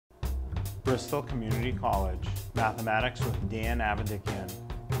Bristol Community College, Mathematics with Dan Avedikian,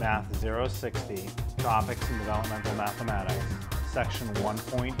 Math 060, Topics in Developmental Mathematics, Section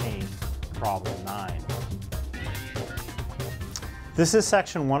 1.8, Problem 9. This is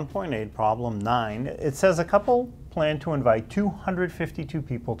Section 1.8, Problem 9. It says a couple plan to invite 252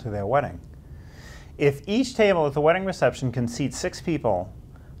 people to their wedding. If each table at the wedding reception can seat 6 people,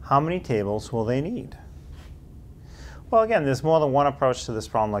 how many tables will they need? Well, again, there's more than one approach to this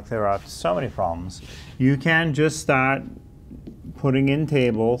problem, like there are so many problems. You can just start putting in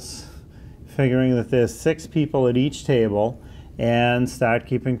tables, figuring that there's 6 people at each table, and start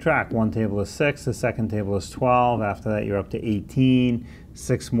keeping track. One table is 6, the second table is 12, after that you're up to 18,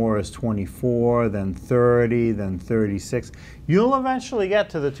 6 more is 24, then 30, then 36. You'll eventually get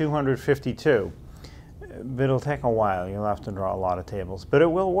to the 252, but it'll take a while. You'll have to draw a lot of tables, but it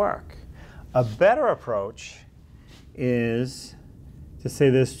will work. A better approach is to say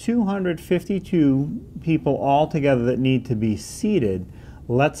there's 252 people altogether that need to be seated.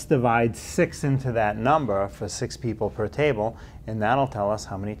 Let's divide 6 into that number for 6 people per table, and that'll tell us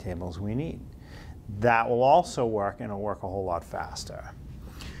how many tables we need. That will also work, and it'll work a whole lot faster.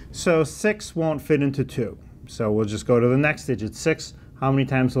 So 6 won't fit into 2. So we'll just go to the next digit. 6, how many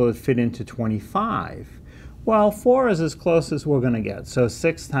times will it fit into 25? Well, 4 is as close as we're going to get. So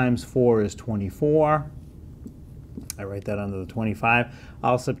 6 times 4 is 24. I write that under the 25.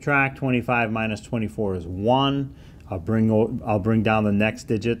 I'll subtract 25 minus 24 is 1. I'll bring down the next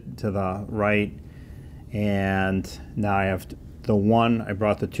digit to the right, and now I have the 1. I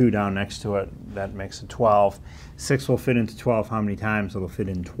brought the 2 down next to it. That makes it 12. 6 will fit into 12 how many times? It'll fit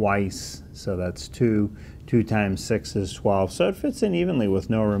in twice, so that's 2. 2 times 6 is 12. So it fits in evenly with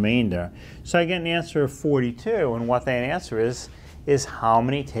no remainder. So I get an answer of 42, and what that answer is how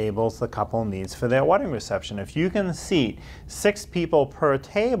many tables the couple needs for their wedding reception. If you can seat 6 people per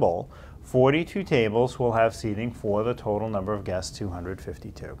table, 42 tables will have seating for the total number of guests,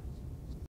 252.